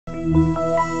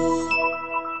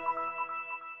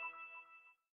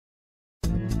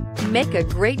Make a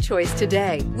great choice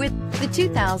today with the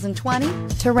 2020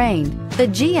 Terrain. The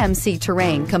GMC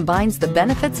Terrain combines the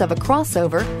benefits of a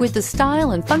crossover with the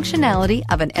style and functionality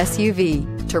of an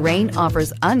SUV. Terrain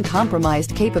offers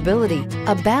uncompromised capability,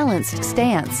 a balanced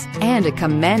stance, and a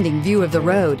commanding view of the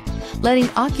road, letting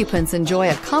occupants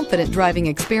enjoy a confident driving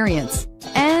experience.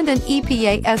 And an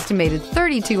EPA estimated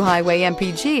 32 highway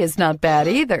MPG is not bad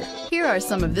either. Here are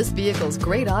some of this vehicle's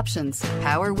great options: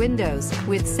 power windows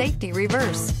with safety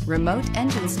reverse, remote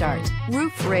engine start,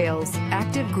 roof rails,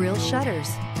 active grille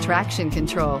shutters, traction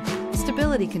control,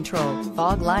 stability control,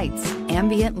 fog lights,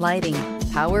 ambient lighting,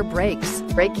 power brakes,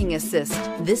 braking assist.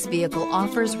 This vehicle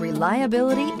offers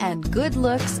reliability and good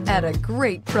looks at a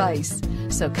great price.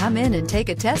 So come in and take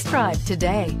a test drive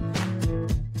today.